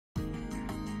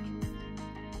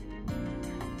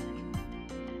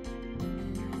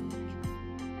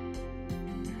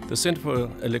The Center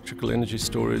for Electrical Energy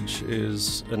Storage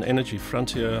is an energy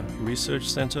frontier research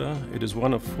center. It is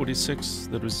one of 46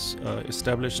 that was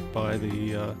established by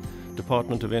the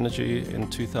Department of Energy in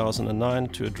 2009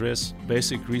 to address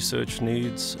basic research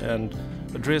needs and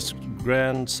address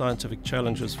grand scientific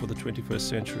challenges for the 21st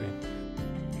century.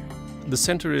 The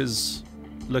center is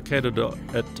located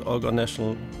at Argonne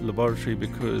National Laboratory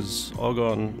because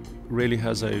Argonne really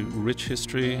has a rich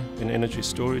history in energy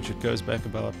storage. It goes back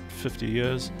about 50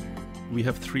 years. We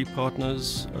have three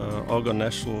partners, Argonne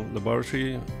National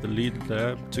Laboratory, the lead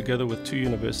lab, together with two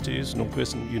universities,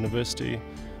 Northwestern University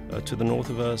to the north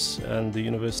of us and the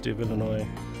University of Illinois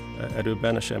at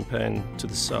Urbana-Champaign to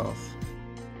the south.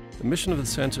 The mission of the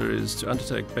center is to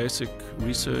undertake basic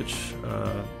research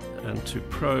and to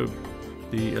probe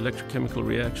the electrochemical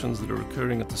reactions that are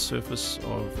occurring at the surface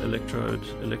of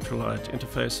electrolyte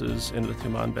interfaces in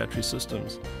lithium-ion battery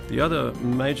systems. The other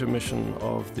major mission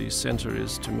of the center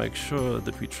is to make sure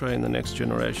that we train the next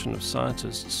generation of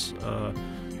scientists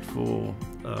for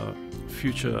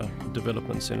future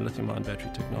developments in lithium-ion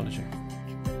battery technology.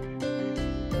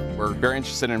 We're very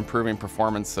interested in improving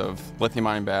performance of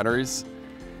lithium-ion batteries,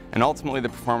 and ultimately the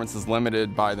performance is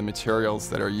limited by the materials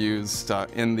that are used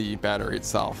in the battery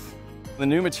itself. The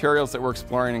new materials that we're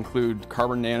exploring include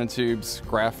carbon nanotubes,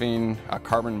 graphene,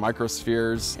 carbon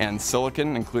microspheres, and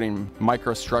silicon, including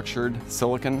microstructured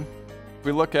silicon. If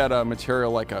we look at a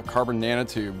material like a carbon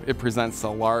nanotube, it presents a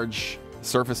large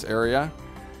surface area,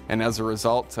 and as a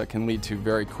result can lead to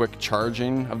very quick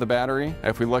charging of the battery.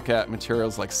 If we look at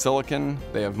materials like silicon,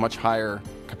 they have much higher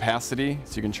capacity,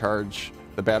 so you can charge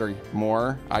the battery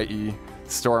more, i.e.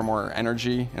 store more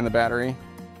energy in the battery.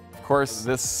 Of course,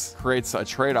 this creates a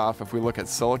trade-off. If we look at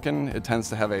silicon, it tends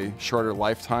to have a shorter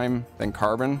lifetime than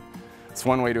carbon. So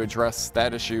one way to address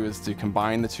that issue is to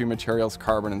combine the two materials,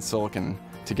 carbon and silicon,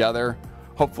 together,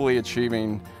 hopefully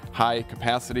achieving high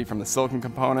capacity from the silicon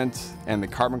component and the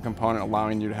carbon component,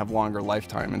 allowing you to have longer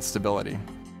lifetime and stability.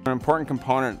 An important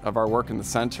component of our work in the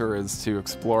center is to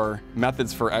explore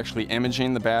methods for actually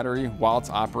imaging the battery while it's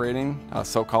operating,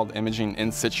 so-called imaging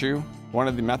in situ. One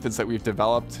of the methods that we've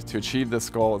developed to achieve this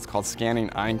goal is called scanning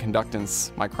ion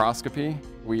conductance microscopy.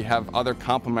 We have other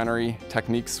complementary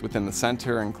techniques within the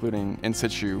center, including in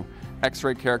situ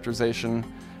X-ray characterization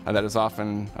that is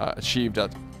often achieved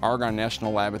at Argonne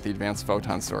National Lab at the Advanced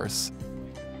Photon Source.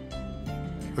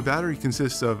 A battery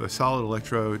consists of a solid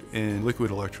electrode and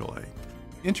liquid electrolyte.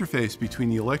 Interface between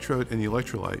the electrode and the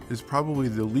electrolyte is probably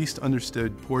the least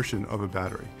understood portion of a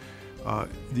battery.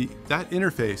 That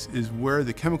interface is where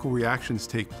the chemical reactions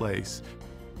take place.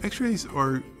 X-rays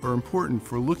are important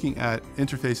for looking at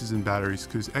interfaces in batteries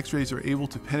because X-rays are able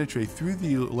to penetrate through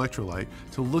the electrolyte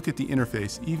to look at the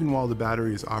interface even while the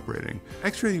battery is operating.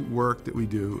 X-ray work that we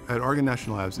do at Argonne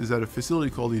National Labs is at a facility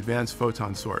called the Advanced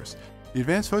Photon Source. The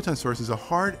Advanced Photon Source is a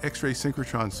hard X-ray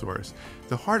synchrotron source.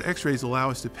 The hard X-rays allow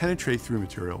us to penetrate through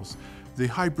materials. The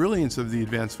high brilliance of the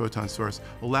Advanced Photon Source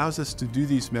allows us to do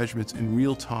these measurements in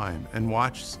real time and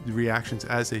watch the reactions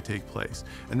as they take place.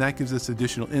 And that gives us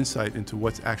additional insight into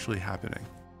what's actually happening.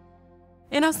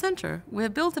 In our center, we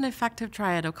have built an effective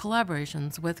triad of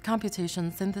collaborations with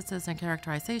computation, synthesis, and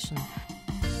characterization.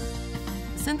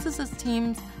 Synthesis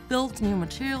teams build new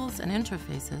materials and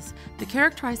interfaces. The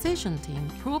characterization team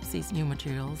probes these new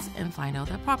materials and finds out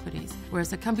their properties,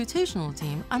 whereas the computational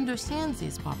team understands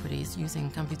these properties using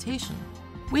computation.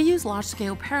 We use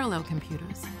large-scale parallel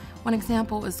computers. One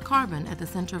example is carbon at the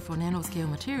Center for Nanoscale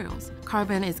Materials.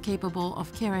 Carbon is capable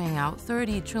of carrying out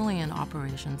 30 trillion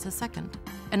operations a second.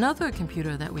 Another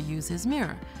computer that we use is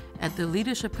Mirror at the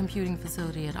Leadership Computing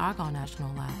Facility at Argonne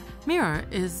National Lab. Mirror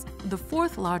is the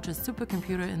 4th largest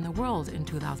supercomputer in the world in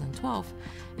 2012.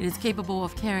 It is capable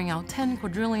of carrying out 10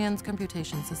 quadrillions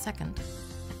computations a second.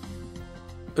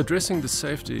 Addressing the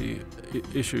safety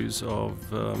issues of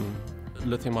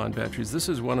lithium-ion batteries, this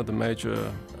is one of the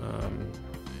major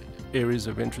areas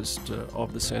of interest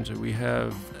of the center. We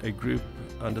have a group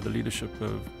under the leadership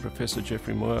of Professor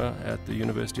Jeffrey Moore at the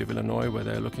University of Illinois where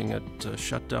they're looking at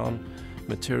shutdown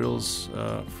materials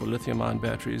for lithium-ion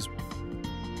batteries.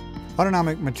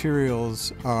 Autonomic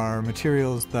materials are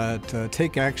materials that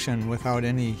take action without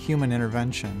any human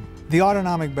intervention. The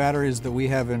autonomic batteries that we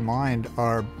have in mind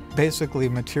are basically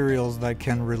materials that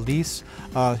can release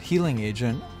a healing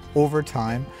agent over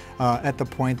time at the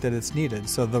point that it's needed.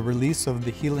 So the release of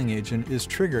the healing agent is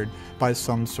triggered by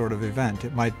some sort of event.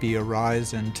 It might be a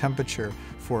rise in temperature,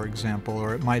 for example,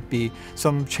 or it might be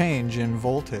some change in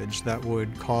voltage that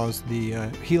would cause the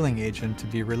healing agent to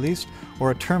be released,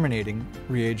 or a terminating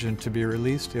reagent to be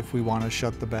released if we want to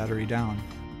shut the battery down.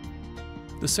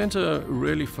 The centre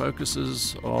really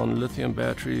focuses on lithium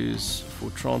batteries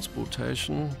for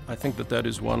transportation. I think that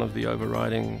is one of the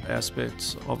overriding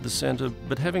aspects of the centre.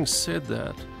 But having said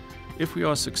that, if we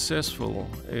are successful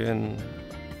in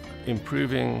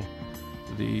improving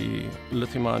the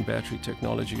lithium-ion battery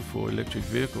technology for electric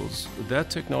vehicles, that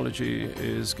technology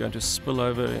is going to spill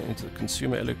over into the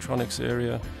consumer electronics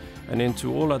area and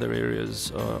into all other areas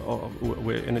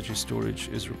where energy storage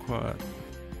is required.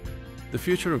 The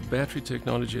future of battery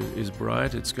technology is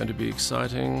bright, it's going to be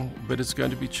exciting, but it's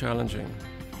going to be challenging.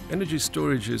 Energy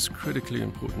storage is critically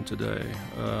important today.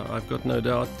 I've got no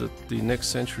doubt that the next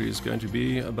century is going to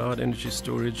be about energy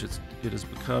storage. It has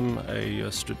become a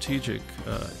strategic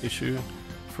issue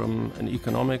from an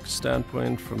economic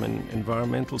standpoint, from an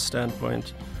environmental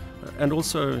standpoint, and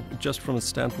also just from a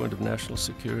standpoint of national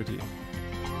security.